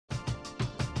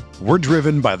We're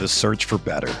driven by the search for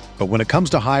better. But when it comes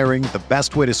to hiring, the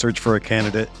best way to search for a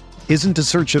candidate isn't to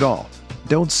search at all.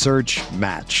 Don't search,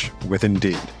 match with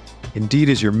Indeed. Indeed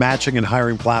is your matching and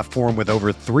hiring platform with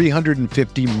over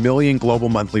 350 million global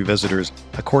monthly visitors,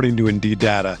 according to Indeed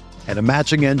data, and a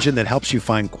matching engine that helps you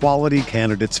find quality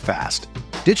candidates fast.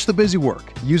 Ditch the busy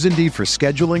work. Use Indeed for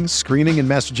scheduling, screening, and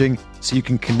messaging so you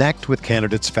can connect with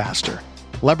candidates faster.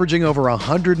 Leveraging over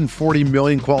 140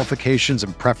 million qualifications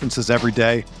and preferences every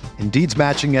day, Indeed's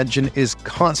matching engine is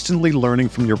constantly learning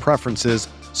from your preferences,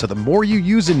 so the more you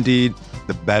use Indeed,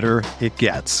 the better it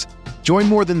gets. Join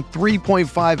more than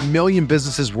 3.5 million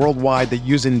businesses worldwide that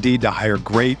use Indeed to hire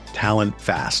great talent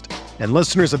fast. And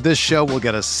listeners of this show will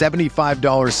get a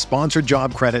 $75 sponsored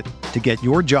job credit to get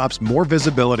your jobs more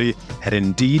visibility at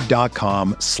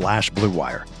Indeed.com/Blue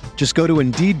Wire. Just go to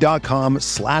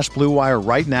Indeed.com/Blue Wire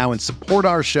right now and support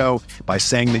our show by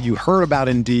saying that you heard about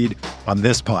Indeed on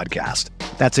this podcast.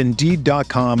 That's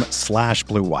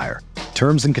Indeed.com/Blue Wire.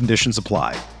 Terms and conditions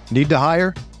apply. Need to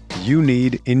hire? You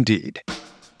need Indeed.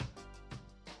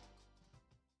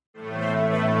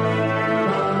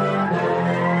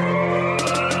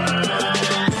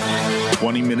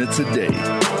 20 minutes a day,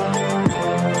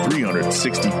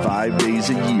 365 days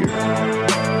a year.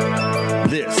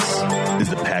 This is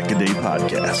the Pack-A-Day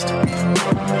Podcast.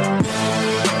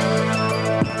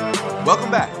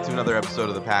 Welcome back to another episode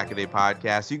of the Pack-A-Day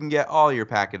Podcast. You can get all your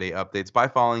Pack-A-Day updates by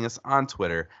following us on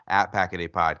Twitter at Pack-A-Day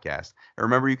Podcast. And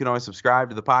remember, you can always subscribe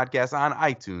to the podcast on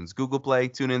iTunes, Google Play,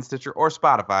 TuneIn, Stitcher, or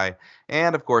Spotify.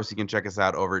 And, of course, you can check us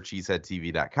out over at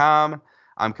cheeseheadtv.com.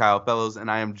 I'm Kyle Fellows,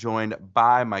 and I am joined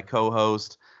by my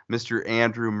co-host, Mr.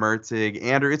 Andrew Mertig.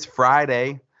 Andrew, it's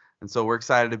Friday, and so we're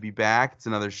excited to be back. It's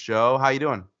another show. How you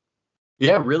doing?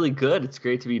 Yeah, really good. It's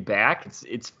great to be back.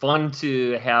 It's fun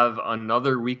to have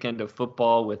another weekend of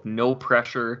football with no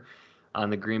pressure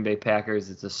on the Green Bay Packers.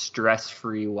 It's a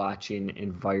stress-free watching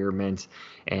environment,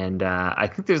 and I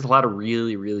think there's a lot of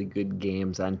really, really good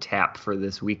games on tap for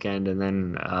this weekend, and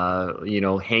then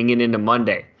hanging into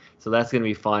Monday. So that's going to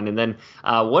be fun. And then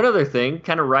one other thing,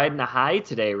 kind of riding a high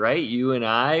today, right? You and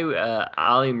I,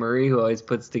 Ollie Murray, who always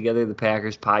puts together the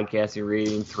Packers podcasting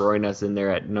rating, throwing us in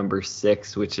there at number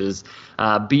 6, which is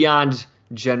beyond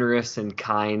generous and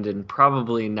kind and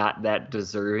probably not that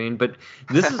deserving. But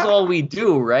this is all we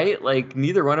do, right? Like,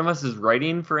 neither one of us is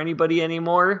writing for anybody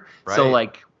anymore. Right. So,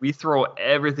 like, we throw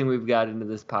everything we've got into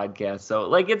this podcast. So,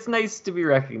 like, it's nice to be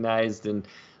recognized. And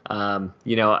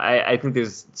I think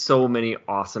there's so many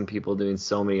awesome people doing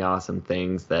so many awesome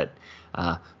things that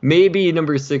maybe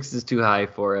number 6 is too high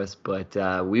for us, but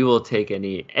we will take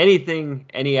any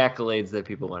accolades that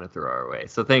people want to throw our way.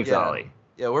 So thanks, Ollie.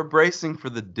 Yeah, we're bracing for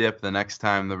the dip the next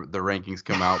time the rankings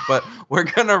come out, but we're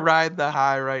going to ride the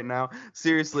high right now.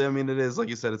 Seriously, I mean, it is, like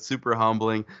you said, it's super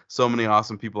humbling. So many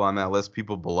awesome people on that list,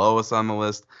 people below us on the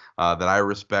list that I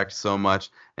respect so much,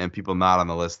 and people not on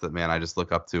the list that, man, I just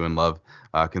look up to and love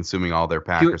consuming all their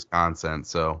Packers content.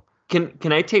 So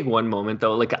Can I take one moment,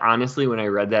 though? Like, honestly, when I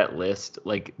read that list,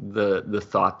 like, the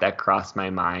thought that crossed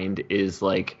my mind is,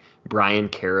 like, Brian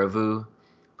Carriveau,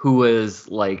 who was,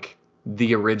 like,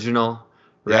 the original,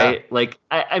 right? Yeah. Like,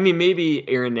 I mean, maybe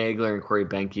Aaron Nagler and Corey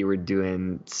Benke were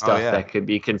doing stuff that could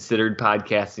be considered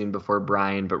podcasting before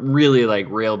Brian, but really, like,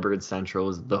 Railbird Central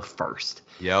was the first.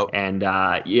 Yep. And,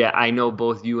 I know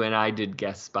both you and I did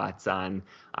guest spots on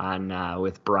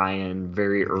with Brian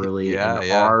very early in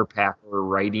our Packer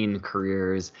writing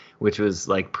careers, which was,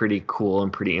 like, pretty cool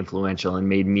and pretty influential and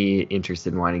made me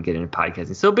interested in wanting to get into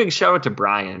podcasting. So big shout out to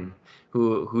Brian,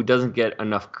 who doesn't get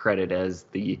enough credit as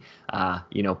the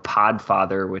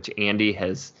Podfather, which Andy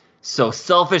has so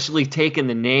selfishly taken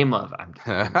the name of. I'm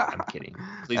kidding.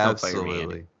 Please don't fire me,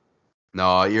 Andy.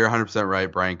 No, you're 100% right.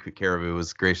 Brian Carriveau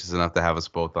was gracious enough to have us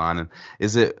both on. And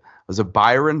was it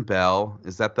Byron Bell?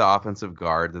 Is that the offensive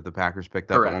guard that the Packers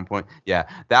picked up Correct. At one point? Yeah,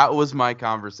 that was my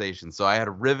conversation. So I had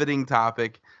a riveting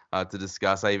topic to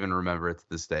discuss. I even remember it to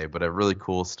this day, but a really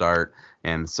cool start.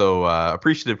 And so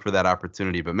appreciative for that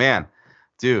opportunity. But man,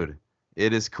 dude,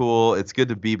 it is cool. It's good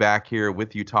to be back here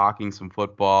with you talking some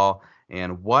football.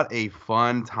 And what a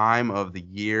fun time of the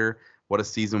year. What a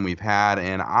season we've had.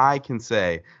 And I can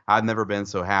say I've never been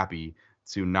so happy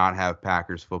to not have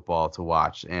Packers football to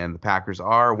watch. And the Packers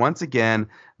are, once again,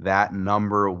 that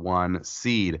number 1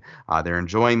 seed. They're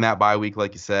enjoying that bye week,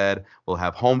 like you said. We'll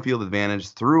have home field advantage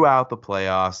throughout the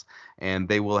playoffs, and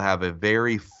they will have a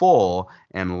very full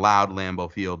and loud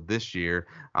Lambeau Field this year.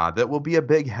 That will be a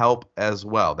big help as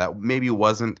well. That maybe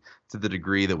wasn't to the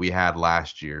degree that we had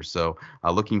last year. So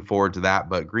looking forward to that.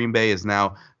 But Green Bay is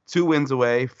now 2 wins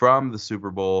away from the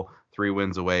Super Bowl, 3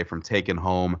 wins away from taking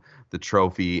home the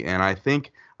trophy. And I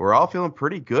think we're all feeling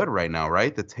pretty good right now,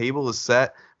 right? The table is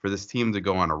set for this team to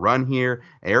go on a run here.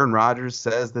 Aaron Rodgers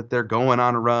says that they're going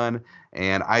on a run,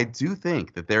 and I do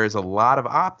think that there is a lot of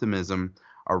optimism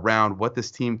around what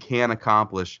this team can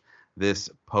accomplish this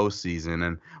postseason.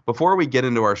 And before we get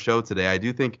into our show today, I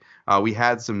do think we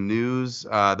had some news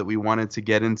that we wanted to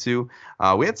get into.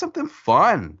 We had something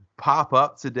fun pop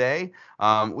up today.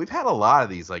 We've had a lot of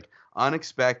these like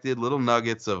unexpected little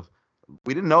nuggets of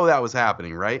we didn't know that was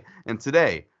happening, right? And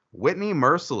today, Whitney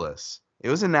Mercilus, it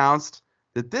was announced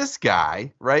that this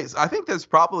guy, right? So I think there's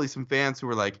probably some fans who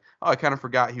were like, oh, I kind of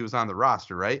forgot he was on the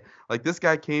roster, right? Like this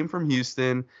guy came from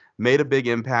Houston, made a big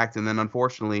impact, and then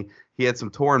unfortunately he had some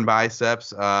torn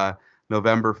biceps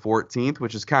November 14th,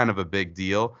 which is kind of a big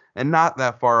deal and not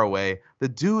that far away. The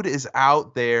dude is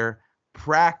out there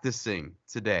practicing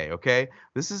today, okay?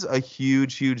 This is a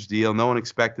huge, huge deal. No one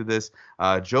expected this.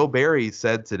 Joe Barry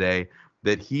said today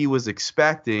that he was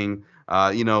expecting,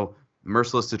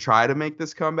 Mercilus to try to make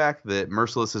this comeback, that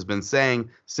Mercilus has been saying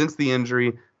since the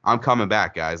injury, I'm coming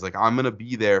back, guys. Like, I'm going to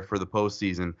be there for the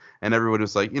postseason. And everyone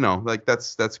was like,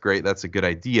 that's great. That's a good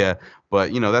idea.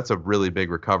 But, that's a really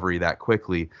big recovery that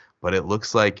quickly. But it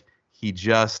looks like he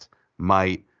just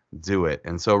might do it.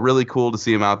 And so really cool to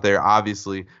see him out there.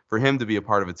 Obviously, for him to be a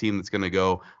part of a team that's going to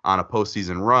go on a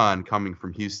postseason run coming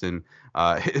from Houston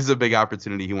is a big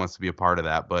opportunity. He wants to be a part of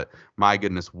that. But my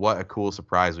goodness, what a cool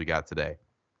surprise we got today.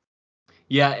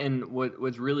 Yeah, and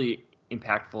what's really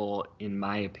impactful, in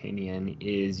my opinion,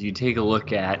 is you take a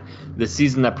look at the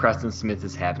season that Preston Smith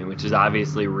is having, which is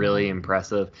obviously really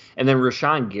impressive. And then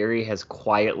Rashawn Gary has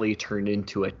quietly turned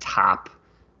into a top,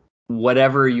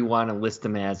 whatever you want to list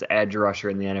him as, edge rusher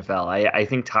in the NFL. I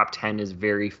think top 10 is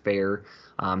very fair.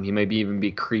 He might even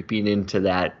be creeping into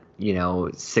that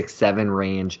 6-7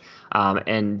 range,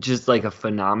 and just like a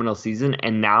phenomenal season.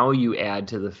 And now you add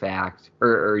to the fact,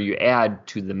 or you add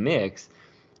to the mix,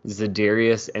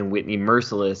 Za'Darius and Whitney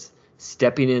Mercilus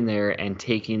stepping in there and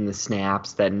taking the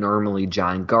snaps that normally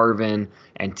John Garvin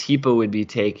and Tipo would be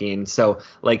taking. So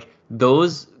like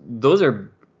those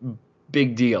are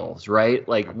big deals, right?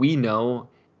 Like we know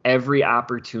every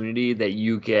opportunity that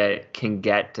you can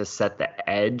get to set the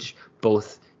edge,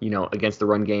 both against the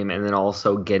run game and then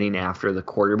also getting after the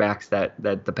quarterbacks that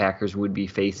the Packers would be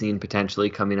facing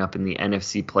potentially coming up in the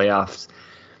NFC playoffs.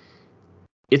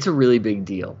 It's a really big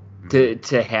deal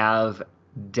to have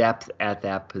depth at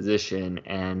that position,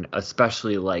 and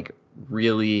especially like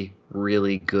really,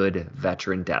 really good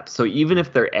veteran depth. So even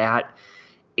if they're at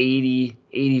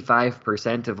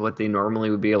 85% of what they normally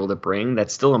would be able to bring,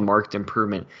 that's still a marked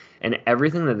improvement. And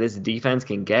everything that this defense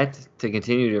can get to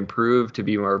continue to improve, to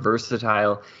be more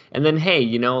versatile. And then, hey,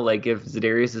 like if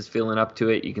Za'Darius is feeling up to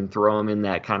it, you can throw him in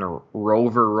that kind of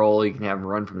rover role. You can have him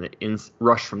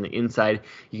rush from the inside.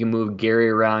 You can move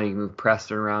Gary around. You can move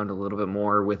Preston around a little bit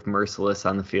more with Mercilus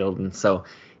on the field. And so,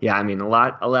 yeah, I mean, a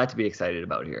lot to be excited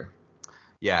about here.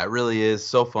 Yeah, it really is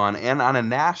so fun. And on a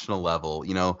national level,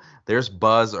 there's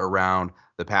buzz around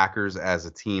the Packers as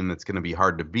a team that's going to be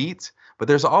hard to beat. But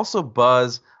there's also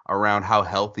buzz around how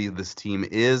healthy this team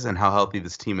is and how healthy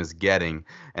this team is getting.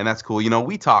 And that's cool.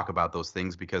 We talk about those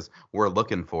things because we're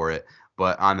looking for it.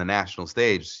 But on the national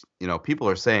stage, people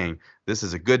are saying this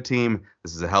is a good team.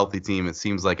 This is a healthy team. It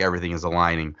seems like everything is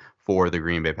aligning for the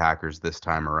Green Bay Packers this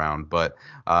time around. But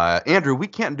Andrew, we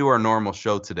can't do our normal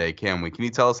show today, can we? Can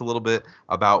you tell us a little bit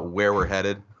about where we're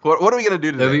headed? What are we going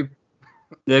to do today?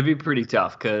 That'd be pretty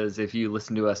tough, because if you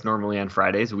listen to us normally on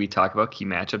Fridays, we talk about key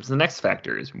matchups and X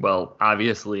factors. Well,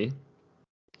 obviously,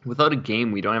 without a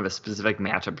game, we don't have a specific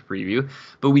matchup to preview,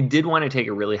 but we did want to take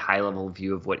a really high-level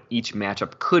view of what each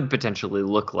matchup could potentially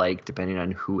look like depending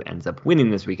on who ends up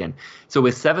winning this weekend. So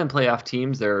with 7 playoff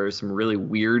teams, there are some really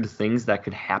weird things that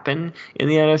could happen in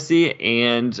the NFC,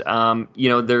 and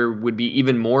there would be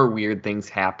even more weird things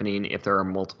happening if there are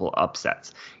multiple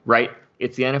upsets, right?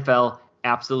 It's the NFL.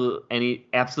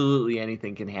 Absolutely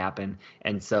anything can happen,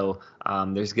 and so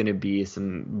there's going to be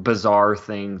some bizarre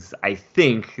things, I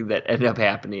think, that end up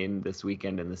happening this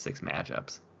weekend in the 6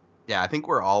 matchups. Yeah, I think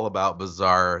we're all about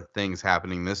bizarre things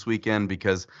happening this weekend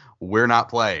because we're not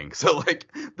playing. So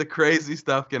like the crazy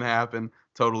stuff can happen.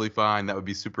 Totally fine. That would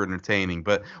be super entertaining.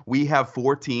 But we have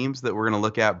 4 teams that we're going to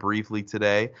look at briefly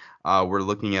today. We're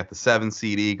looking at the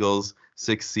 7-seed Eagles,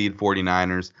 6-seed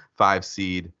 49ers,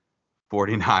 5-seed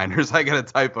 49ers. I got a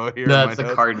typo here. That's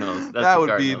the Cardinals.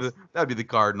 That'd be the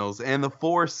Cardinals, and the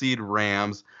 4-seed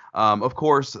Rams. Of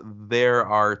course, there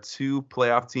are 2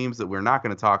 playoff teams that we're not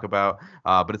going to talk about,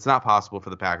 but it's not possible for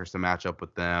the Packers to match up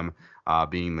with them,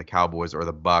 being the Cowboys or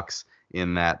the Bucks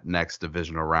in that next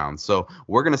divisional round. So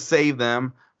we're going to save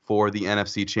them for the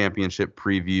NFC Championship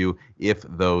preview if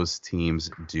those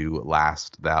teams do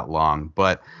last that long.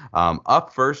 But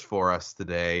up first for us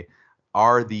today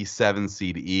are the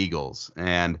 7-seed Eagles.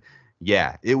 And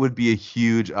yeah, it would be a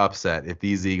huge upset if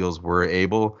these Eagles were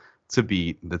able to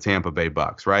beat the Tampa Bay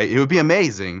Bucks, right? It would be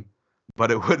amazing, but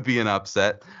it would be an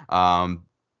upset.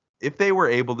 If they were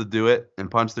able to do it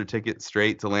and punch their ticket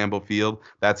straight to Lambeau Field,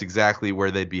 that's exactly where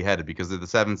they'd be headed because they're the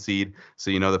 7th seed. So,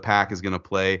 the Pack is going to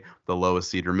play the lowest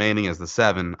seed remaining as the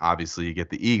 7. Obviously, you get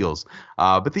the Eagles.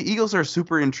 But the Eagles are a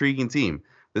super intriguing team.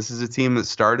 This is a team that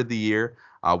started the year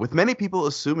with many people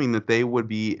assuming that they would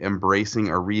be embracing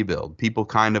a rebuild. People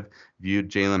kind of viewed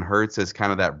Jalen Hurts as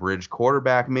kind of that bridge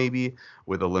quarterback maybe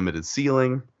with a limited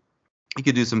ceiling. He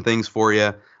could do some things for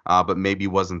you, but maybe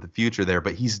wasn't the future there.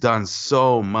 But he's done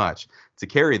so much to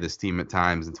carry this team at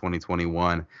times in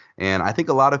 2021. And I think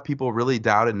a lot of people really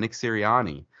doubted Nick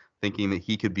Sirianni, thinking that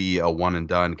he could be a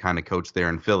one-and-done kind of coach there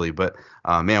in Philly. But,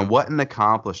 man, what an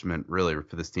accomplishment, really,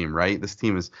 for this team, right? This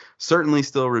team is certainly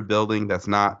still rebuilding. That's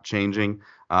not changing.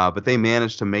 But they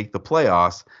managed to make the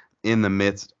playoffs in the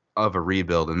midst of a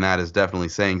rebuild, and that is definitely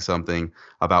saying something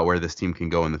about where this team can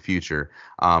go in the future.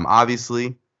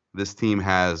 Obviously, this team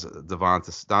has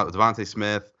Devontae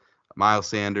Smith, Miles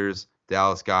Sanders,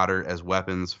 Dallas Goedert as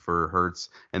weapons for Hurts,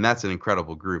 and that's an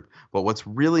incredible group. But what's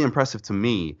really impressive to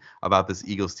me about this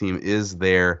Eagles team is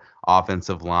their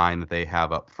offensive line that they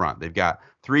have up front. They've got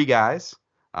 3 guys.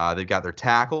 They've got their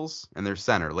tackles and their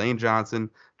center, Lane Johnson,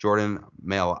 Jordan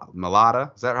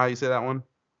Mailata. Is that how you say that one?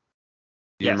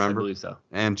 Yes, remember? I believe so.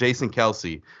 And Jason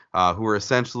Kelsey, who are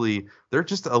essentially, they're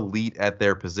just elite at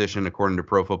their position according to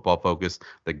Pro Football Focus.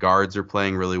 The guards are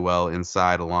playing really well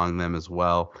inside along them as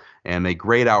well. And they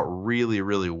grade out really,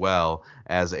 really well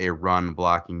as a run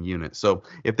blocking unit. So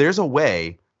if there's a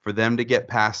way for them to get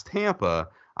past Tampa,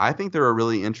 I think they're a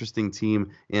really interesting team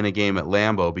in a game at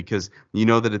Lambeau because you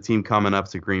know that a team coming up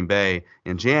to Green Bay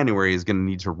in January is going to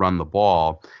need to run the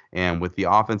ball. And with the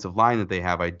offensive line that they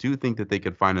have, I do think that they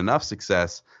could find enough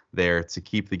success there to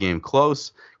keep the game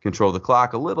close, control the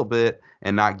clock a little bit,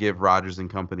 and not give Rodgers and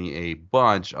company a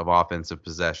bunch of offensive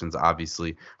possessions.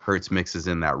 Obviously, Hurts mixes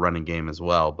in that running game as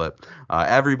well. But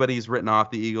everybody's written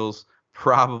off the Eagles,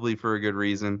 probably for a good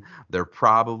reason. They're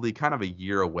probably kind of a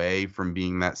year away from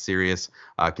being that serious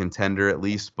contender at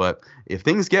least. But if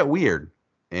things get weird,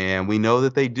 and we know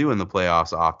that they do in the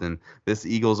playoffs often, this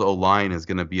Eagles O-line is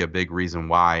going to be a big reason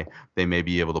why they may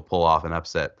be able to pull off an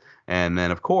upset. And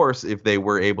then, of course, if they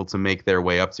were able to make their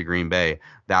way up to Green Bay,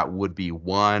 that would be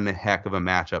one heck of a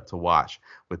matchup to watch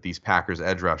with these Packers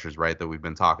edge rushers, right, that we've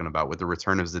been talking about with the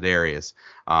return of Za'Darius.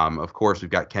 Of course,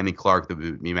 we've got Kenny Clark that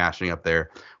would be matching up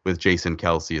there with Jason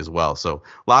Kelsey as well. So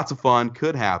lots of fun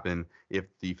could happen if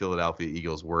the Philadelphia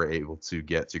Eagles were able to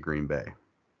get to Green Bay.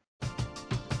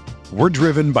 We're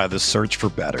driven by the search for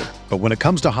better. But when it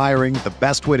comes to hiring, the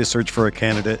best way to search for a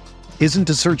candidate isn't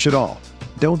to search at all.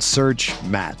 Don't search,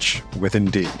 match with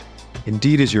Indeed.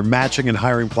 Indeed is your matching and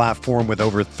hiring platform with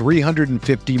over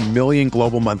 350 million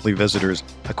global monthly visitors,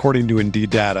 according to Indeed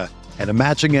data, and a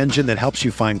matching engine that helps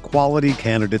you find quality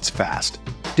candidates fast.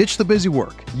 Ditch the busy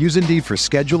work. Use Indeed for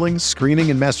scheduling,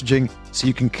 screening, and messaging so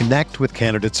you can connect with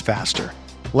candidates faster.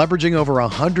 Leveraging over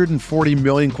 140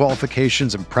 million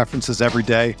qualifications and preferences every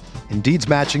day, Indeed's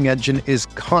matching engine is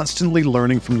constantly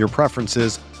learning from your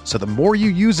preferences, so the more you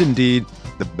use Indeed,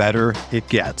 the better it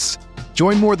gets.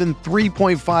 Join more than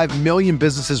 3.5 million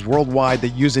businesses worldwide that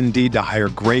use Indeed to hire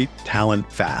great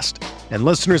talent fast. And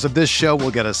listeners of this show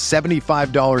will get a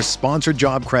 $75 sponsored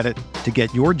job credit to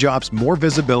get your jobs more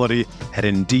visibility at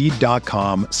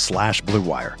Indeed.com/Blue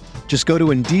Wire. Just go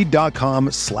to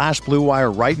Indeed.com/Blue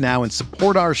Wire right now and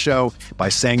support our show by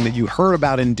saying that you heard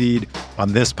about Indeed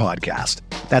on this podcast.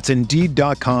 That's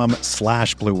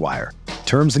Indeed.com/Blue Wire.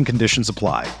 Terms and conditions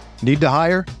apply. Need to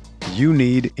hire? You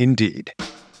need Indeed.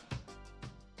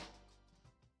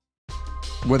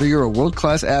 Whether you're a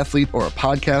world-class athlete or a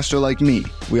podcaster like me,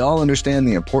 we all understand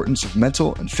the importance of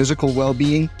mental and physical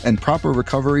well-being and proper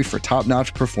recovery for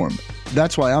top-notch performance.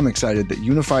 That's why I'm excited that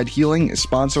Unified Healing is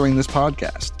sponsoring this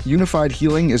podcast. Unified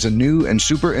Healing is a new and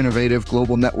super innovative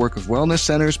global network of wellness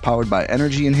centers powered by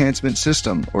Energy Enhancement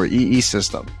System, or EE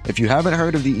System. If you haven't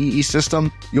heard of the EE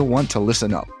System, you'll want to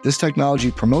listen up. This technology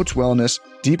promotes wellness,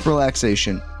 deep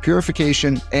relaxation,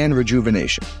 purification, and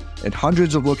rejuvenation. In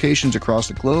hundreds of locations across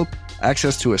the globe,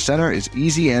 access to a center is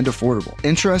easy and affordable.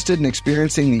 Interested in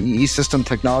experiencing the EE System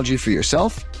technology for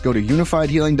yourself? Go to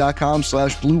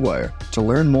unifiedhealing.com/Blue Wire to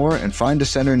learn more and find a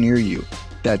center near you.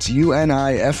 That's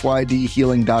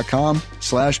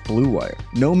unifydhealing.com/Blue Wire.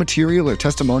 No material or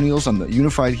testimonials on the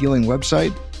Unified Healing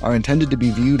website are intended to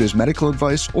be viewed as medical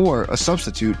advice or a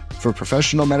substitute for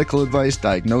professional medical advice,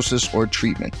 diagnosis, or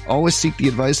treatment. Always seek the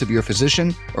advice of your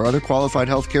physician or other qualified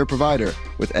healthcare provider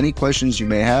with any questions you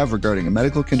may have regarding a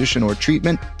medical condition or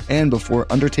treatment and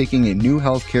before undertaking a new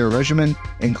healthcare regimen,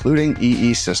 including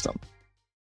EE system.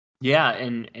 Yeah,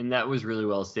 and that was really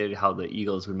well stated how the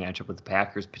Eagles would match up with the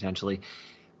Packers potentially.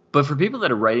 But for people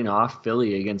that are writing off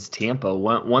Philly against Tampa,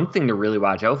 one thing to really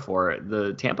watch out for,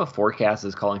 the Tampa forecast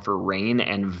is calling for rain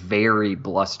and very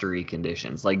blustery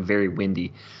conditions, like very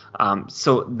windy.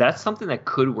 So that's something that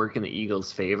could work in the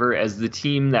Eagles' favor as the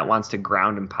team that wants to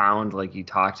ground and pound, like you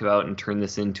talked about, and turn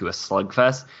this into a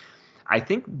slugfest. I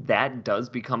think that does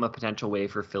become a potential way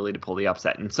for Philly to pull the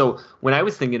upset. And so when I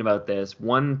was thinking about this,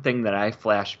 one thing that I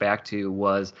flashed back to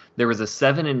was there was a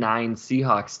 7-9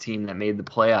 Seahawks team that made the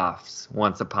playoffs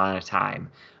once upon a time.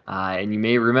 And you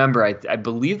may remember, I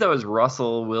believe that was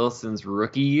Russell Wilson's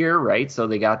rookie year, right? So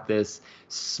they got this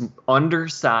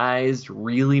undersized,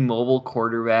 really mobile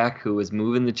quarterback who was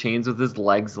moving the chains with his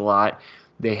legs a lot.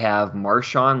 They have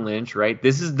Marshawn Lynch, right?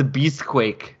 This is the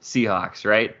Beastquake Seahawks,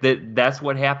 right? That's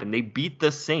what happened. They beat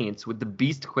the Saints with the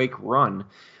Beastquake run.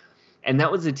 And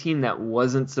that was a team that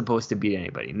wasn't supposed to beat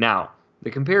anybody. Now,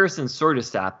 the comparison sort of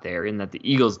stopped there in that the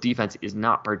Eagles' defense is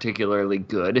not particularly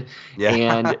good. Yeah.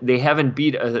 And they haven't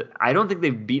I don't think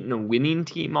they've beaten a winning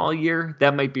team all year.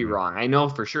 That might be wrong. I know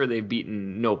for sure they've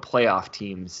beaten no playoff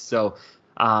teams. So,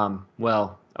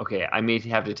 okay, I may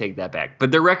have to take that back.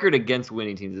 But their record against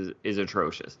winning teams is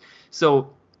atrocious.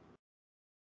 So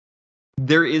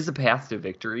there is a path to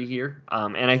victory here.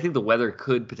 And I think the weather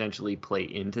could potentially play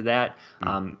into that.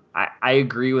 I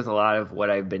agree with a lot of what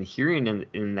I've been hearing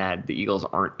in that the Eagles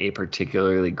aren't a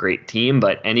particularly great team,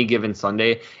 but any given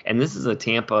Sunday, and this is a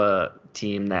Tampa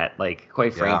team that, like,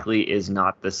 quite frankly, is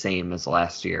not the same as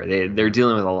last year. They're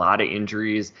dealing with a lot of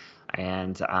injuries.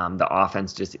 And the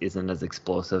offense just isn't as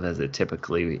explosive as it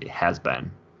typically has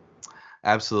been.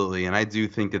 Absolutely, and I do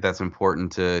think that that's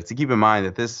important to keep in mind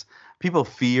that people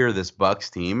fear this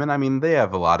Bucs team, and I mean they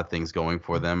have a lot of things going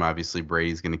for them. Obviously,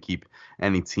 Brady's going to keep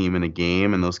any team in a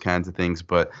game and those kinds of things,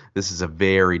 but this is a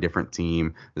very different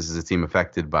team. This is a team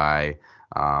affected by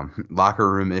locker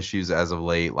room issues as of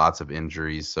late, lots of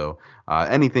injuries, so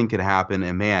anything could happen.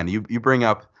 And man, you bring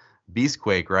up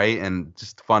Beastquake, right? And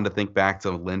just fun to think back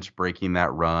to Lynch breaking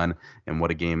that run and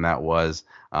what a game that was.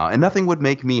 And nothing would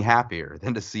make me happier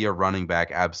than to see a running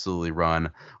back absolutely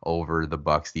run over the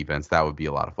Bucs defense. That would be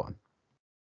a lot of fun.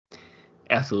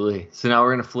 Absolutely. So now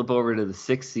we're going to flip over to the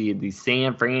 6th seed, the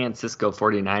San Francisco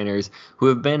 49ers, who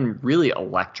have been really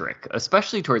electric,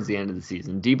 especially towards the end of the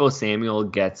season. Deebo Samuel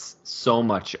gets so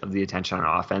much of the attention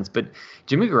on offense, but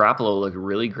Jimmy Garoppolo looked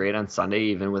really great on Sunday,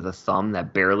 even with a thumb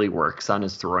that barely works on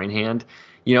his throwing hand.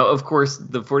 You know, of course,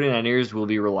 the 49ers will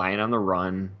be relying on the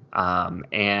run,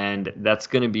 and that's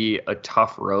going to be a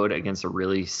tough road against a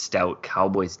really stout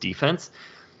Cowboys defense.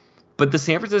 But the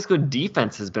San Francisco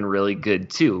defense has been really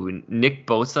good, too. Nick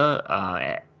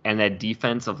Bosa and that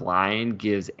defensive line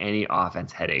gives any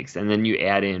offense headaches. And then you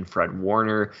add in Fred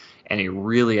Warner and a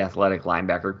really athletic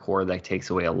linebacker core that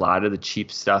takes away a lot of the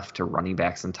cheap stuff to running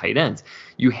backs and tight ends.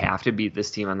 You have to beat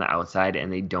this team on the outside,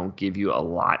 and they don't give you a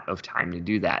lot of time to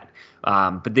do that.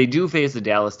 But they do face a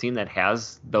Dallas team that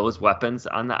has those weapons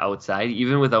on the outside,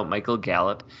 even without Michael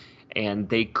Gallup. And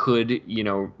they could,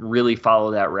 really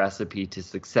follow that recipe to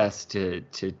success to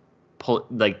pull,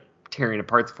 like, tearing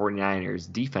apart the 49ers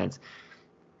defense.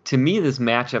 To me, this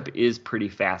matchup is pretty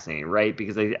fascinating, right?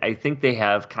 Because I think they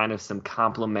have kind of some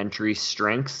complementary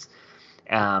strengths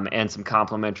and some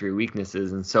complementary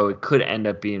weaknesses. And so it could end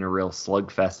up being a real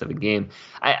slugfest of a game.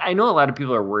 I know a lot of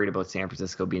people are worried about San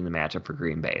Francisco being the matchup for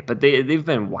Green Bay, but they've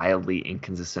been wildly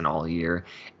inconsistent all year.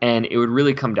 And it would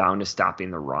really come down to stopping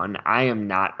the run. I am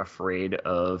not afraid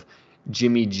of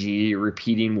Jimmy G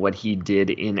repeating what he did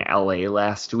in LA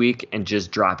last week and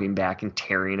just dropping back and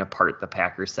tearing apart the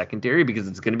Packers secondary, because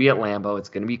it's going to be at Lambeau. It's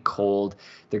going to be cold.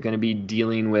 They're going to be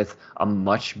dealing with a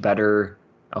much better...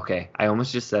 Okay, I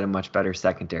almost just said a much better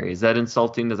secondary. Is that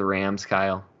insulting to the Rams,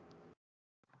 Kyle?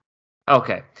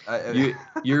 Okay,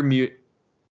 you're mute.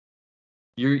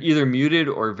 You're either muted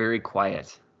or very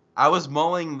quiet. I was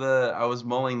mulling the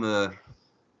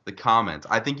comment.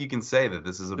 I think you can say that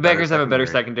this is the Packers have a better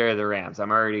secondary than the Rams.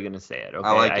 I'm already going to say it. Okay,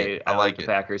 I like it. I like the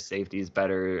Packers' safety is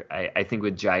better. I think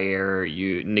with Jair,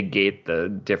 you negate the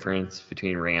difference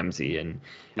between Ramsey and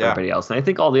everybody else. And I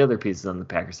think all the other pieces on the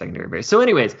Packers secondary are better. So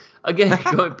anyways, again,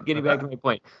 getting back to my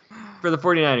point. For the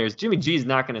 49ers, Jimmy G is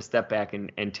not going to step back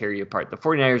and tear you apart. The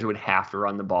 49ers would have to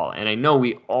run the ball. And I know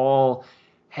we all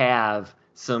have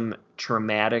some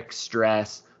traumatic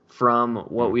stress from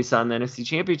what we saw in the NFC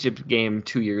Championship game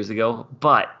 2 years ago,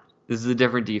 but this is a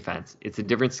different defense. It's a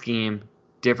different scheme,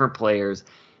 different players.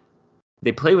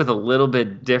 They play with a little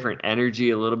bit different energy,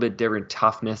 a little bit different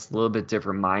toughness, a little bit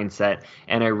different mindset,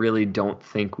 and I really don't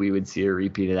think we would see a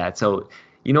repeat of that. So,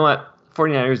 you know what?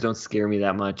 49ers don't scare me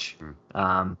that much.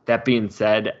 That being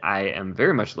said, I am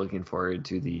very much looking forward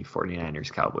to the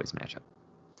 49ers-Cowboys matchup.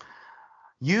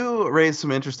 You raised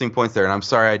some interesting points there, and I'm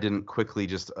sorry I didn't quickly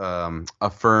just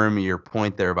affirm your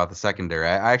point there about the secondary.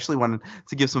 I actually wanted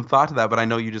to give some thought to that, but I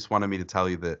know you just wanted me to tell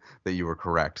you that you were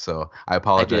correct, so I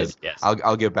apologize. I did, yes.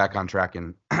 I'll get back on track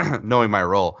in knowing my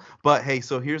role. But, hey,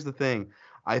 so here's the thing.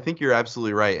 I think you're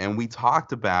absolutely right, and we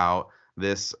talked about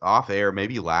this off air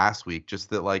maybe last week, just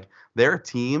that, like, there are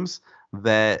teams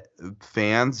that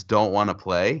fans don't want to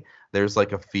play. There's,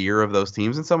 like, a fear of those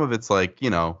teams, and some of it's, like,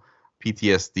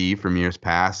 PTSD from years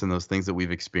past and those things that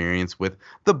we've experienced with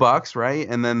the Bucs, right?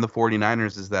 And then the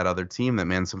 49ers is that other team that,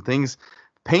 man, some things,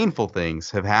 painful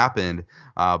things have happened.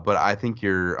 But I think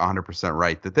you're 100%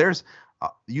 right that there's,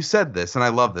 you said this, and I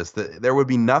love this, that there would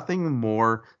be nothing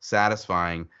more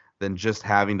satisfying than just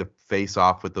having to face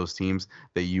off with those teams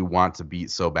that you want to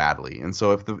beat so badly. And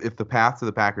so if the path to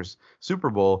the Packers Super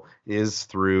Bowl is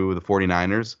through the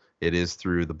 49ers, it is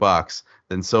through the Bucs,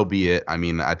 then so be it. I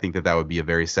mean, I think that would be a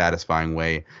very satisfying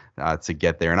way to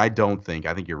get there. And I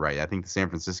think you're right. I think the San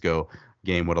Francisco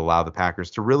game would allow the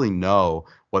Packers to really know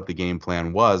what the game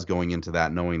plan was going into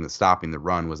that, knowing that stopping the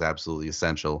run was absolutely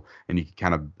essential. And you can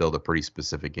kind of build a pretty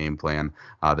specific game plan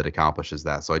that accomplishes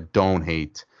that. So I don't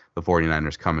hate the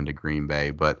 49ers coming to Green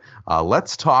Bay. But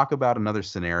let's talk about another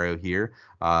scenario here,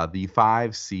 the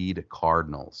 5 seed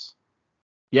Cardinals.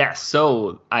 Yeah,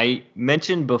 so I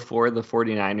mentioned before the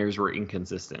 49ers were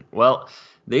inconsistent. Well,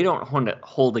 they don't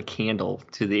hold a candle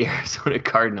to the Arizona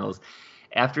Cardinals.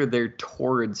 After their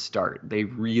torrid start, they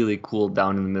really cooled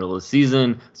down in the middle of the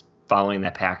season following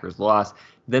that Packers loss.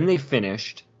 Then they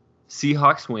finished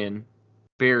Seahawks win,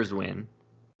 Bears win,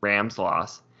 Rams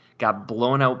loss, got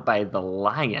blown out by the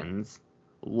Lions,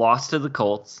 lost to the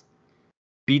Colts,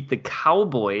 beat the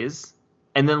Cowboys,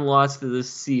 and then lost to the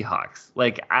Seahawks.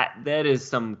 That is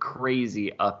some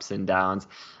crazy ups and downs.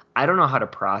 I don't know how to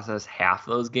process half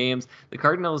those games. The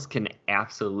Cardinals can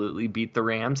absolutely beat the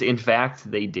Rams. In fact,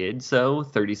 they did so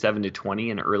 37-20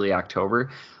 in early October.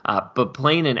 But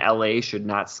playing in LA should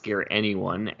not scare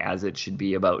anyone, as it should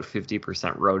be about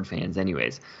 50% road fans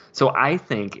anyways. So I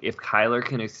think if Kyler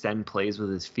can extend plays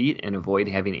with his feet and avoid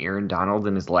having Aaron Donald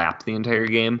in his lap the entire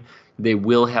game, they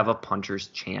will have a puncher's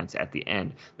chance at the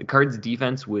end. The Cards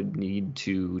defense would need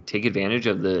to take advantage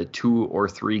of the 2 or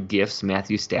 3 gifts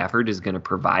Matthew Stafford is going to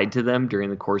provide to them during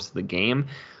the course of the game.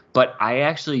 But I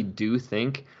actually do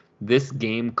think this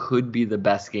game could be the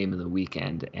best game of the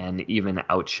weekend and even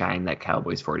outshine that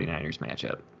Cowboys 49ers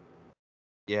matchup.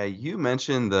 Yeah, you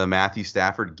mentioned the Matthew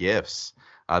Stafford gifts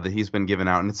that he's been giving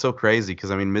out. And it's so crazy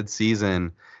because, I mean,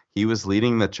 midseason, he was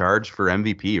leading the charge for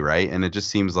MVP, right? And it just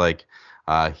seems like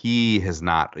he has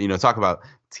not, talk about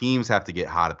teams have to get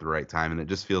hot at the right time. And it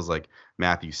just feels like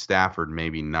Matthew Stafford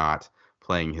maybe not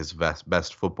playing his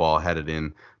best football headed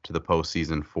in to the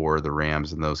postseason for the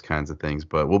Rams and those kinds of things.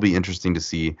 But will be interesting to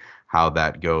see how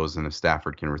that goes and if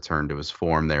Stafford can return to his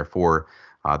form there for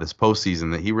this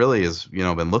postseason that he really has,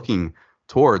 been looking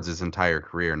towards his entire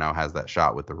career, now has that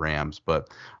shot with the Rams. But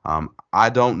I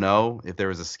don't know if there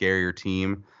was a scarier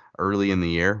team early in the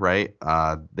year, right?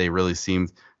 They really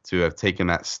seemed to have taken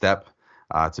that step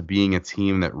to being a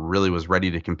team that really was ready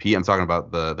to compete. I'm talking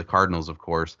about the Cardinals, of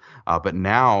course. But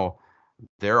now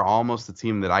they're almost a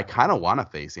team that I kind of want to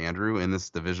face, Andrew, in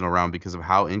this divisional round because of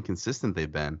how inconsistent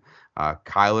they've been.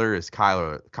 Kyler is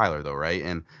Kyler, though, right?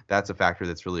 And that's a factor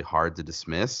that's really hard to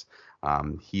dismiss.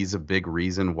 He's a big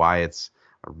reason why it's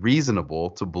reasonable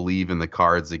to believe in the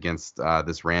Cards against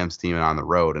this Rams team and on the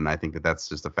road. And I think that that's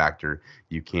just a factor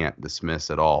you can't dismiss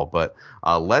at all. But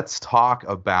let's talk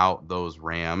about those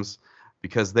Rams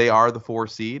because they are the 4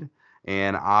 seed.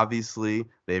 And obviously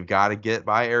they've got to get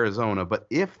by Arizona. But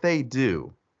if they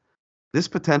do, this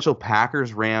potential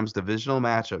Packers-Rams divisional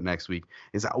matchup next week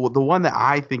is the one that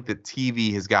I think that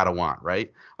TV has got to want,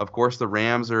 right? Of course, the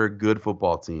Rams are a good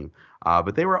football team.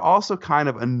 But they were also kind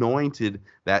of anointed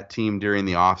that team during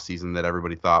the offseason that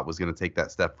everybody thought was going to take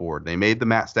that step forward. They made the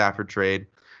Matt Stafford trade,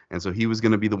 and so he was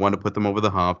going to be the one to put them over the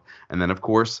hump. And then, of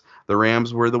course, the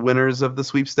Rams were the winners of the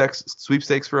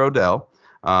sweepstakes for Odell.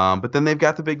 But then they've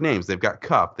got the big names. They've got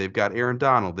Kupp. They've got Aaron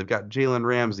Donald. They've got Jalen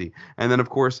Ramsey. And then, of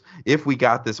course, if we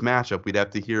got this matchup, we'd have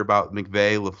to hear about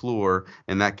McVay, LaFleur,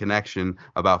 and that connection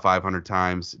about 500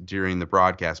 times during the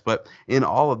broadcast. But in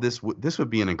all of this, this would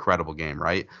be an incredible game,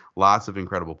 right? Lots of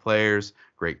incredible players,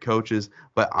 great coaches.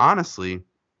 But honestly,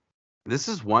 this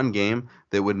is one game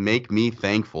that would make me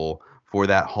thankful for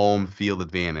that home field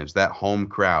advantage, that home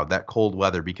crowd, that cold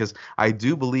weather, because I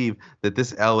do believe that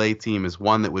this LA team is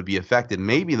one that would be affected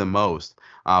maybe the most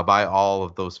by all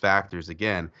of those factors,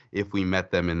 again, if we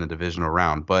met them in the divisional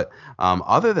round. But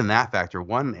other than that factor,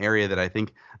 one area that I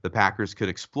think the Packers could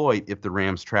exploit if the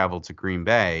Rams traveled to Green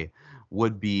Bay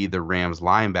would be the Rams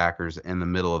linebackers in the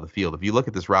middle of the field. If you look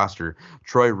at this roster,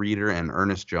 Troy Reeder and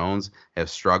Ernest Jones have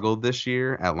struggled this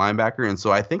year at linebacker, and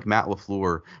so I think Matt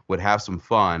LaFleur would have some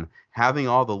fun having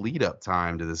all the lead-up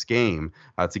time to this game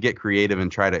to get creative and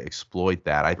try to exploit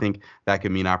that. I think that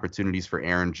could mean opportunities for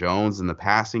Aaron Jones in the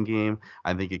passing game.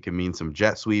 I think it could mean some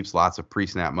jet sweeps, lots of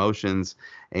pre-snap motions.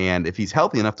 And if he's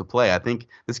healthy enough to play, I think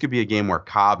this could be a game where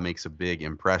Cobb makes a big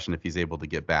impression if he's able to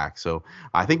get back. So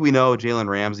I think we know Jalen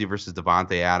Ramsey versus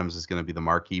Devontae Adams is going to be the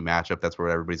marquee matchup. That's where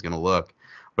everybody's going to look.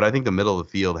 But I think the middle of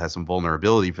the field has some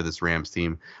vulnerability for this Rams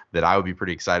team that I would be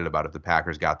pretty excited about if the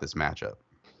Packers got this matchup.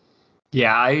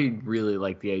 Yeah, I really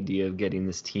like the idea of getting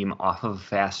this team off of a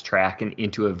fast track and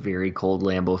into a very cold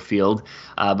Lambeau Field.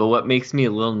 But what makes me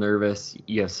a little nervous,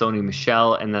 you have Sony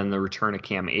Michel and then the return of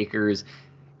Cam Akers.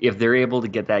 If they're able to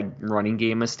get that running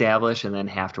game established and then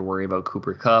have to worry about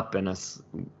Cooper Kupp and a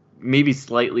maybe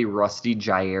slightly rusty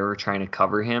Jair trying to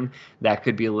cover him, that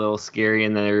could be a little scary.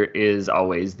 And there is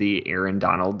always the Aaron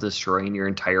Donald destroying your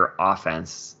entire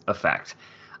offense effect.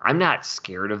 I'm not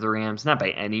scared of the Rams, not by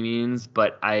any means,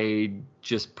 but I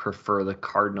just prefer the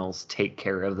Cardinals take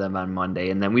care of them on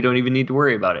Monday, and then we don't even need to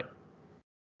worry about it.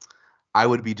 I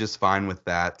would be just fine with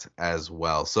that as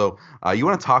well. So you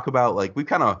want to talk about, like, we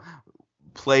kind of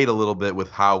played a little bit with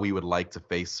how we would like to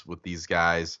face with these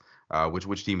guys,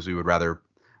 which teams we would rather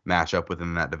match up with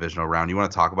in that divisional round. You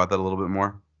want to talk about that a little bit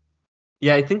more?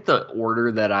 Yeah, I think the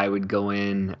order that I would go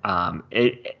in,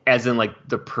 as in like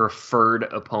the preferred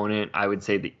opponent, I would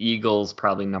say the Eagles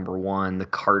probably number one, the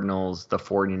Cardinals, the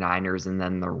 49ers, and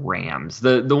then the Rams.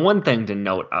 The one thing to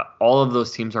note, all of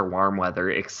those teams are warm weather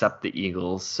except the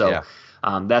Eagles. So yeah.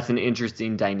 That's an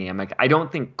interesting dynamic. I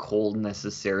don't think cold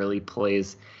necessarily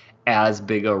plays as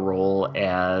big a role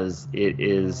as it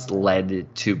is led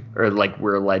to, or like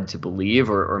we're led to believe,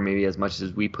 or maybe as much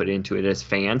as we put into it as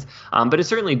fans. But it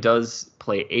certainly does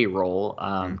play a role.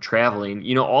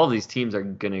 Traveling, all of these teams are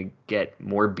going to get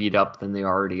more beat up than they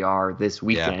already are this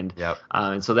weekend. Yeah, yep.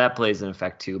 And so that plays an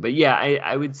effect too. But yeah,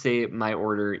 I would say my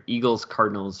order: Eagles,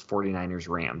 Cardinals, 49ers,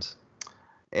 Rams.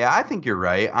 Yeah, I think you're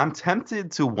right. I'm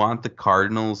tempted to want the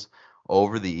Cardinals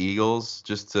over the Eagles,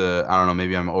 just to, I don't know,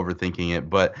 maybe I'm overthinking it,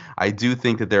 but I do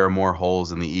think that there are more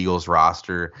holes in the Eagles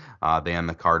roster than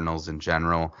the Cardinals in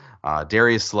general.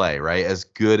 Darius Slay, right, as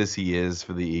good as he is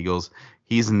for the Eagles,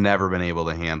 he's never been able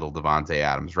to handle Devontae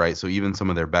Adams, right? So even some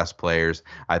of their best players,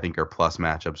 I think, are plus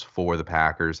matchups for the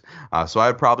Packers. So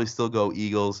I'd probably still go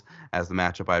Eagles as the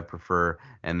matchup I'd prefer.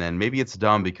 And then maybe it's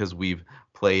dumb because we've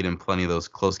played in plenty of those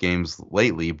close games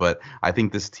lately, but I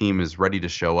think this team is ready to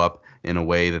show up in a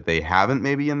way that they haven't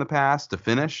maybe in the past to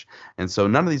finish. And so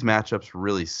none of these matchups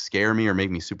really scare me or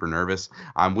make me super nervous.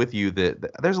 I'm with you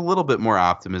that there's a little bit more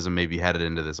optimism maybe headed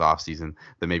into this offseason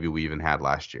than maybe we even had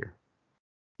last year.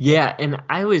 Yeah, and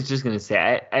I was just going to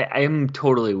say, I am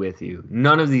totally with you.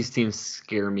 None of these teams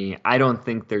scare me. I don't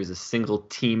think there's a single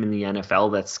team in the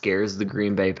NFL that scares the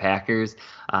Green Bay Packers,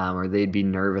 or they'd be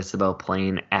nervous about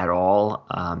playing at all.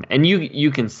 And you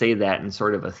can say that in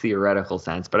sort of a theoretical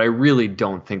sense, but I really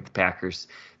don't think the Packers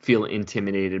feel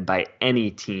intimidated by any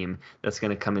team that's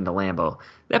going to come into Lambeau.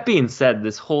 That being said,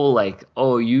 this whole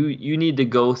you need to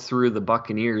go through the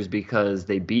Buccaneers because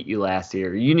they beat you last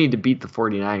year. You need to beat the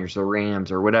 49ers or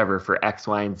Rams or whatever for X,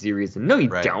 Y, and Z reason. No, you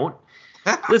don't.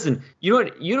 Listen, you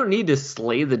don't need to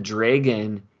slay the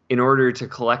dragon in order to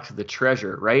collect the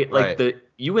treasure, right?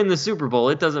 You win the Super Bowl,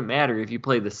 it doesn't matter if you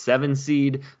play the 7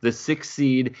 seed, the 6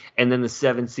 seed, and then the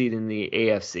 7 seed in the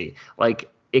AFC.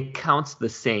 It counts the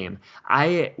same.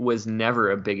 I was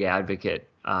never a big advocate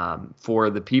for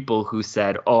the people who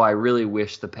said, I really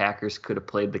wish the Packers could have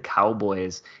played the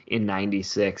Cowboys in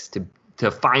 '96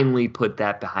 to finally put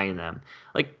that behind them.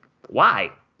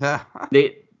 Why?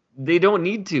 They don't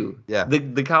need to. Yeah.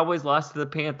 The Cowboys lost to the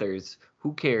Panthers.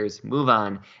 Who cares? Move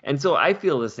on. And so I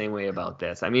feel the same way about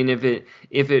this. I mean, if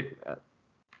it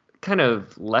kind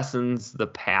of lessens the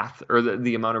path or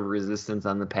the amount of resistance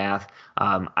on the path,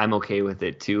 I'm okay with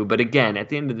it too. But again, at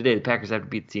the end of the day, the Packers have to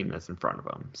beat the team that's in front of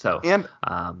them. So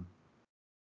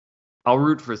I'll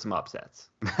root for some upsets.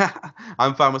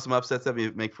 I'm fine with some upsets that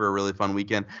make for a really fun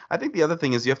weekend. I think the other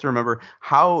thing is you have to remember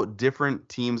how different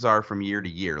teams are from year to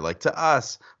year. Like to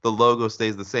us, the logo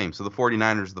stays the same. So the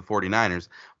 49ers are the 49ers.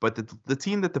 But the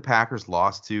team that the Packers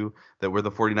lost to, that were the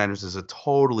 49ers, is a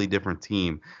totally different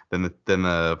team than the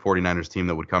 49ers team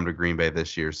that would come to Green Bay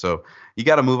this year. So you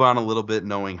got to move on a little bit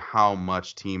knowing how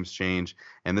much teams change.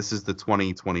 And this is the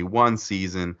 2021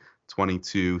 season.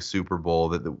 22 Super Bowl,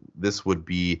 that this would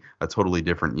be a totally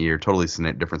different year, totally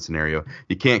different scenario.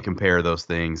 You can't compare those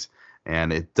things,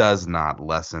 and it does not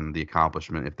lessen the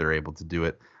accomplishment if they're able to do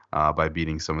it by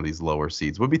beating some of these lower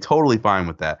seeds. We'd be totally fine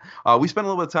with that. We spent a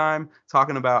little bit of time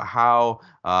talking about how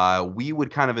we would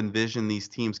kind of envision these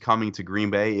teams coming to Green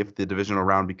Bay if the divisional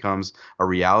round becomes a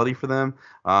reality for them.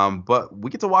 But we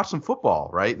get to watch some football,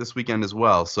 right, this weekend as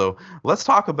well. So let's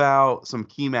talk about some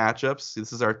key matchups.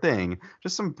 This is our thing.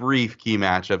 Just some brief key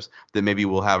matchups that maybe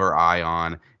we'll have our eye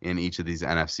on in each of these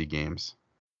NFC games.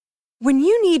 When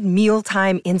you need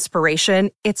mealtime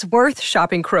inspiration, it's worth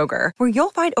shopping Kroger, where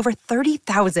you'll find over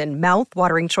 30,000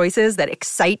 mouth-watering choices that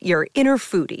excite your inner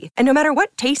foodie. And no matter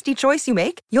what tasty choice you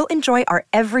make, you'll enjoy our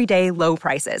everyday low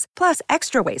prices, plus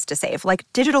extra ways to save, like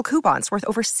digital coupons worth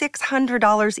over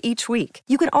 $600 each week.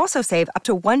 You can also save up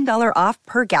to $1 off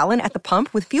per gallon at the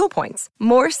pump with fuel points.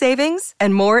 More savings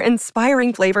and more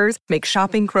inspiring flavors make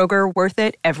shopping Kroger worth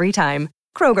it every time.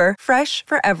 Kroger, fresh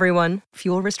for everyone.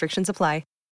 Fuel restrictions apply.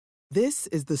 This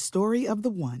is the story of the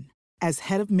one. As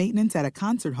head of maintenance at a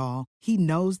concert hall, he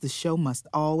knows the show must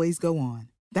always go on.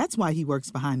 That's why he works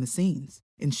behind the scenes,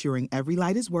 ensuring every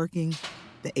light is working,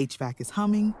 the HVAC is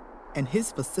humming, and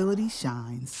his facility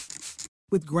shines.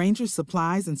 With Grainger's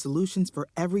supplies and solutions for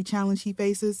every challenge he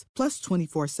faces, plus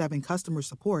 24/7 customer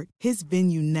support, his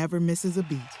venue never misses a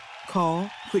beat.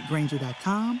 Call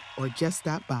quickgrainger.com or just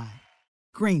stop by.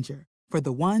 Grainger, for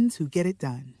the ones who get it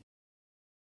done.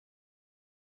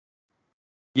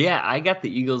 Yeah, I got the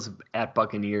Eagles at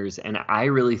Buccaneers, and I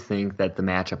really think that the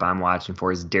matchup I'm watching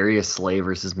for is Darius Slay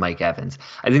versus Mike Evans.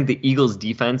 I think the Eagles'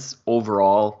 defense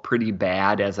overall pretty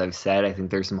bad, as I've said. I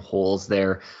think there's some holes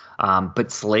there,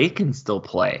 but Slay can still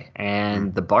play,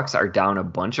 and the Bucs are down a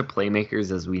bunch of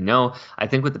playmakers, as we know. I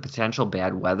think with the potential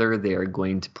bad weather, they are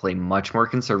going to play much more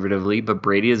conservatively, but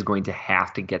Brady is going to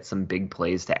have to get some big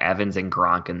plays to Evans and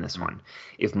Gronk in this one.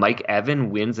 If Mike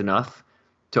Evans wins enough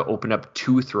to open up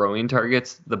 2 throwing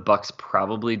targets, the Bucs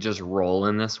probably just roll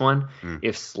in this one.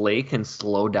 If Slay can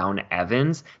slow down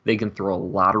Evans, they can throw a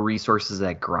lot of resources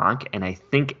at Gronk, and I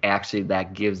think actually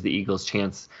that gives the Eagles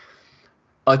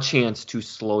a chance to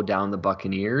slow down the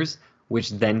Buccaneers,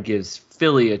 which then gives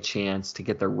Philly a chance to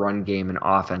get the run game and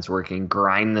offense working,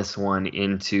 grind this one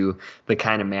into the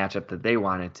kind of matchup that they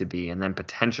want it to be, and then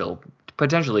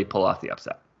potentially pull off the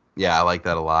upset. Yeah, I like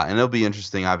that a lot. And it'll be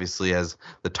interesting, obviously, as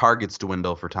the targets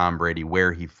dwindle for Tom Brady,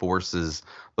 where he forces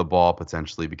the ball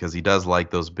potentially, because he does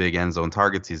like those big end zone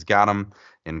targets. He's got them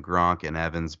in Gronk and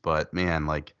Evans, but man,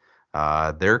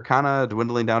 they're kind of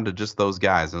dwindling down to just those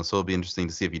guys. And so it'll be interesting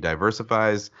to see if he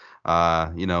diversifies,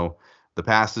 the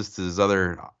passes to his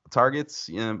other targets,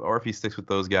 or if he sticks with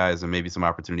those guys, and maybe some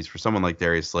opportunities for someone like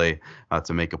Darius Slay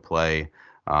to make a play.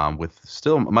 With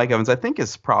still Mike Evans, I think,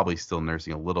 is probably still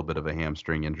nursing a little bit of a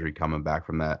hamstring injury coming back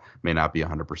from that. May not be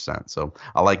 100%. So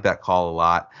I like that call a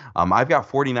lot. I've got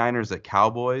 49ers at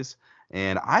Cowboys,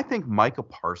 and I think Micah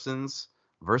Parsons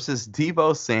versus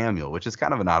Deebo Samuel, which is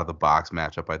kind of an out-of-the-box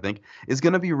matchup, I think, is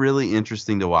going to be really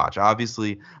interesting to watch.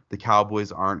 Obviously, the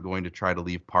Cowboys aren't going to try to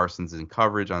leave Parsons in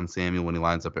coverage on Samuel when he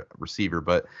lines up at receiver,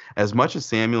 but as much as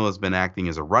Samuel has been acting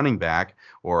as a running back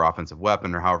or offensive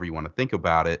weapon, or however you want to think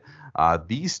about it,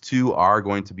 these two are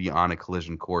going to be on a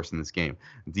collision course in this game.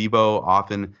 Deebo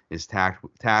often is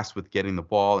tasked with getting the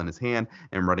ball in his hand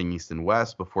and running east and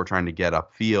west before trying to get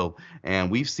upfield, and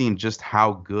we've seen just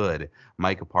how good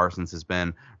Micah Parsons has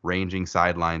been ranging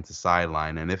sideline to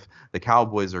sideline. And if the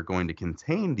Cowboys are going to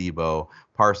contain Deebo,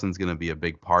 Parsons going to be a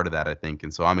big part of that, I think.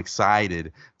 And so I'm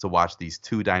excited to watch these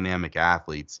two dynamic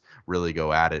athletes really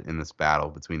go at it in this battle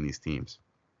between these teams.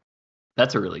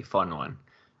 That's a really fun one.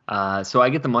 So I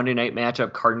get the Monday night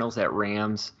matchup, Cardinals at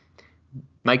Rams.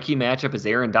 My key matchup is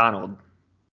Aaron Donald.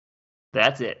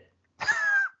 That's it.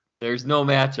 There's no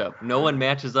matchup. No one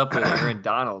matches up with Aaron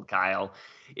Donald, Kyle.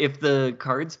 If the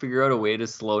Cards figure out a way to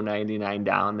slow 99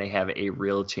 down, they have a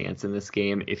real chance in this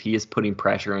game. If he is putting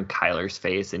pressure on Kyler's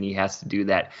face and he has to do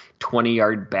that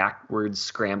 20-yard backwards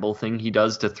scramble thing he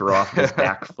does to throw off his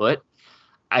back foot,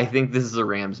 I think this is a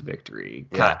Rams victory.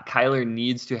 Yeah. Kyler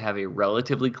needs to have a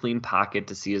relatively clean pocket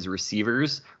to see his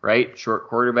receivers, right? Short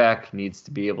quarterback needs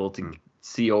to be able to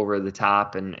see over the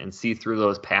top and see through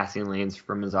those passing lanes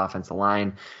from his offensive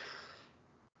line.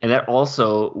 And that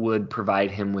also would provide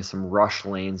him with some rush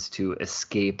lanes to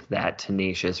escape that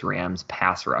tenacious Rams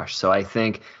pass rush. So I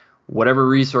think whatever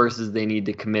resources they need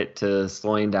to commit to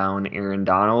slowing down Aaron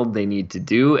Donald, they need to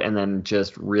do, and then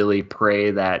just really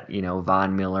pray that,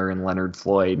 Von Miller and Leonard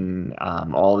Floyd and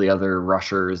all the other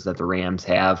rushers that the Rams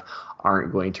have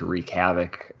aren't going to wreak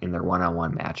havoc in their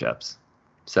one-on-one matchups.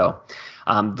 So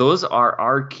those are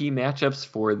our key matchups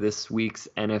for this week's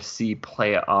NFC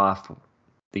playoff,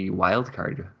 the wild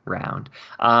card round.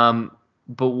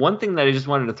 But one thing that I just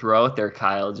wanted to throw out there,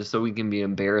 Kyle, just so we can be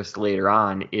embarrassed later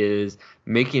on, is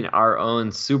making our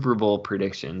own Super Bowl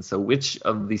predictions. So which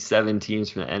of the 7 teams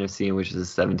from the NFC and which of the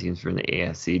 7 teams from the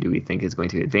AFC do we think is going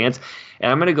to advance? And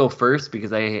I'm going to go first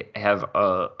because I have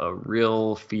a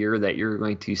real fear that you're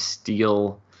going to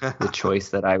steal the choice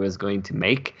that I was going to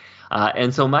make.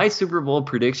 And so my Super Bowl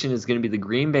prediction is going to be the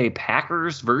Green Bay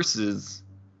Packers versus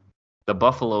the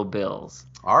Buffalo Bills.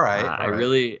 All right. I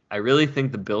really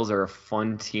think the Bills are a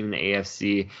fun team in the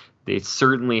AFC. They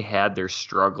certainly had their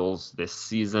struggles this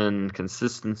season.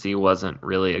 Consistency wasn't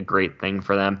really a great thing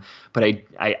for them. But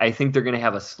I think they're going to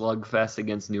have a slugfest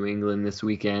against New England this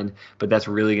weekend. But that's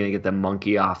really going to get the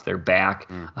monkey off their back.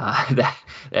 That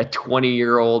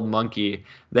 20-year-old monkey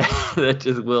that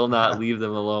just will not leave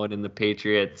them alone in the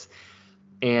Patriots.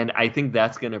 And I think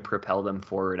that's going to propel them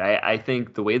forward. I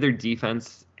think the way their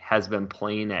defense has been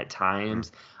playing at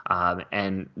times,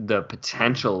 and the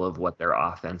potential of what their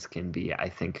offense can be, I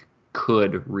think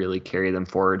could really carry them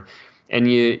forward. And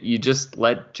you just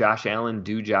let Josh Allen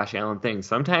do Josh Allen things.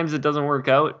 Sometimes it doesn't work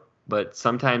out, but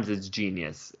sometimes it's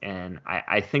genius. And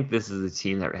I think this is a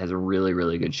team that has a really,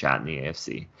 really good shot in the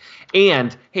AFC.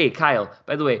 And hey, Kyle,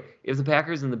 by the way, if the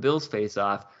Packers and the Bills face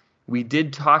off, we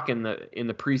did talk in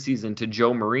the preseason to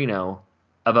Joe Marino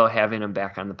about having him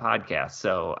back on the podcast.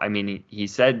 So, I mean, he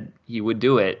said he would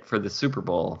do it for the Super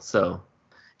Bowl. So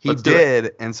he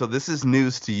did. And so this is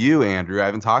news to you, Andrew. I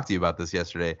haven't talked to you about this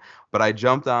yesterday, but I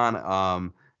jumped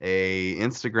on a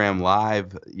Instagram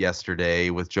live yesterday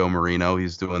with Joe Marino.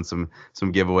 He's doing some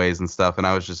giveaways and stuff. And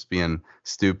I was just being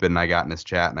stupid. And I got in his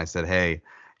chat and I said, hey,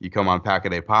 you come on Pack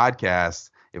a Day podcast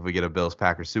if we get a Bills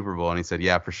Packers Super Bowl. And he said,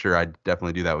 yeah, for sure. I'd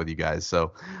definitely do that with you guys.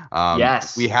 So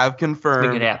yes, we have confirmed.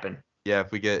 Let's make it happen. Yeah,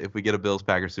 if we get a Bills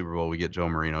Packers Super Bowl, we get Joe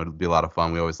Marino. It'll be a lot of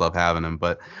fun. We always love having him.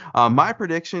 But my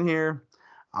prediction here,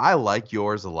 I like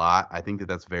yours a lot. I think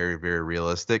that's very, very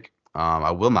realistic.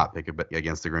 I will not pick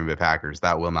against the Green Bay Packers.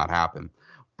 That will not happen.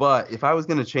 But if I was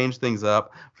going to change things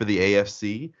up for the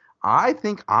AFC, I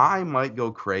think I might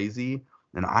go crazy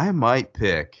and I might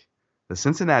pick the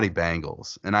Cincinnati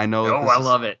Bengals. And I know I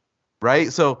love it.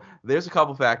 Right? So there's a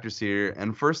couple factors here.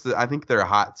 And first, I think they're a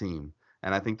hot team.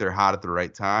 And I think they're hot at the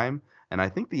right time. And I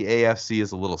think the AFC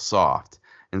is a little soft.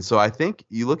 And so I think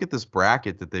you look at this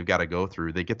bracket that they've got to go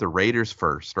through. They get the Raiders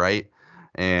first, right?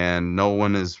 And no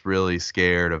one is really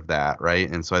scared of that, right?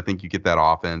 And so I think you get that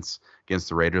offense against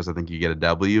the Raiders. I think you get a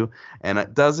W. And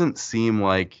it doesn't seem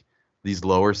like these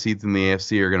lower seeds in the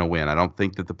AFC are going to win. I don't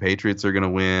think that the Patriots are going to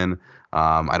win.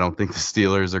 I don't think the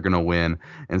Steelers are going to win.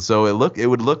 And so it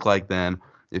would look like then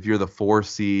if you're the 4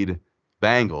 seed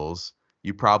Bengals,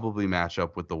 you probably match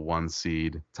up with the 1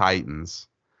 seed Titans.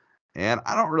 And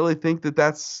I don't really think that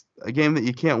that's a game that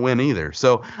you can't win either.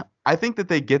 So I think that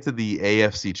they get to the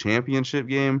AFC Championship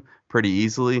game pretty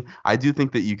easily. I do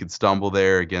think that you could stumble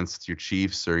there against your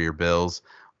Chiefs or your Bills.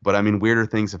 But, I mean, weirder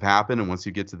things have happened. And once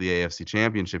you get to the AFC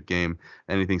Championship game,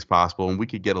 anything's possible. And we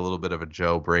could get a little bit of a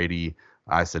Joe Burrow.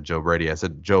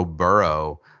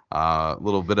 A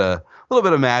little bit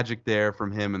of magic there from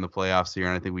him in the playoffs here,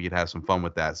 and I think we could have some fun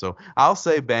with that. So I'll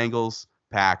say Bengals,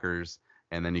 Packers,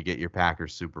 and then you get your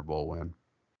Packers Super Bowl win.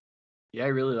 Yeah, I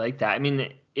really like that. I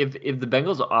mean, if the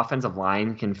Bengals offensive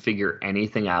line can figure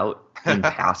anything out in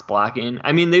pass blocking,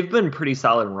 I mean, they've been pretty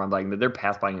solid in run blocking, but their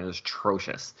pass blocking is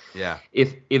atrocious. Yeah.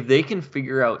 If they can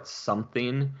figure out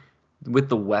something with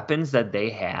the weapons that they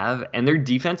have, and their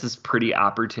defense is pretty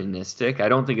opportunistic. I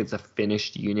don't think it's a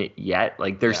finished unit yet.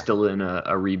 Like they're still in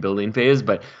a rebuilding phase,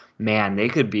 but man, they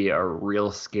could be a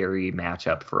real scary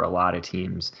matchup for a lot of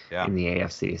teams in the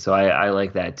AFC. So I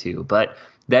like that too. But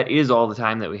that is all the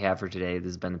time that we have for today. This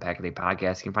has been the Pack a Day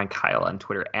Podcast. You can find Kyle on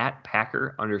Twitter at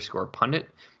Packer_pundit.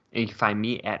 And you can find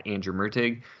me at Andrew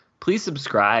Mertig. Please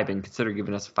subscribe and consider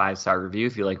giving us a 5-star review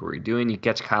if you like what we're doing. You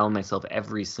catch Kyle and myself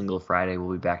every single Friday.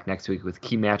 We'll be back next week with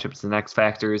key matchups and X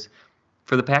factors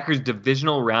for the Packers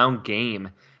divisional round game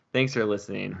Thanks for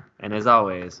listening. And as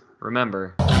always,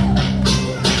 remember...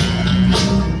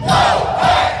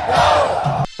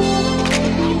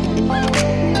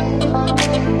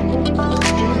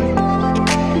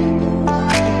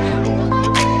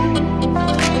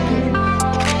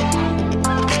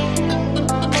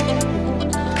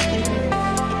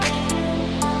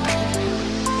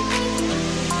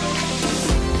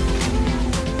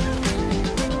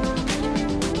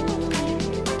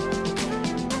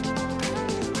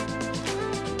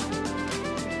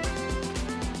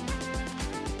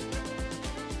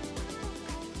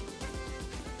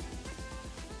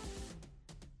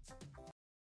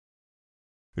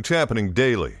 It's happening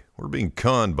daily. We're being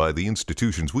conned by the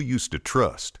institutions we used to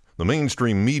trust. The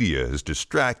mainstream media is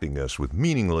distracting us with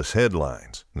meaningless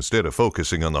headlines instead of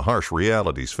focusing on the harsh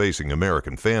realities facing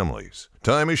American families.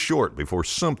 Time is short before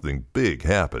something big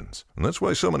happens, and that's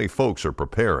why so many folks are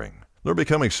preparing. They're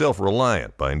becoming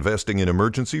self-reliant by investing in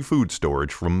emergency food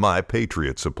storage from My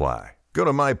Patriot Supply. Go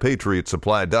to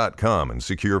MyPatriotSupply.com and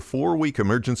secure 4-week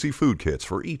emergency food kits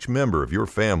for each member of your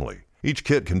family. Each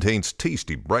kit contains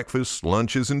tasty breakfasts,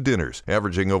 lunches, and dinners,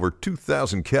 averaging over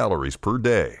 2,000 calories per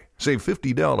day. Save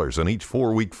 $50 on each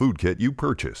 4-week food kit you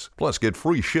purchase. Plus, get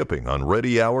free shipping on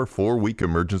Ready Hour 4-week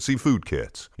emergency food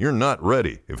kits. You're not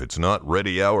ready if it's not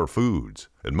Ready Hour Foods.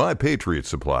 At My Patriot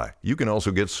Supply, you can also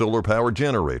get solar power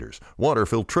generators, water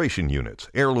filtration units,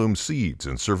 heirloom seeds,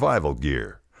 and survival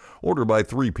gear. Order by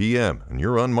 3 p.m. and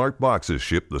your unmarked boxes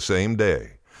ship the same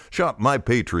day. Shop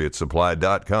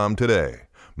MyPatriotSupply.com today.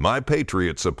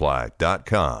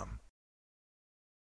 MyPatriotSupply.com.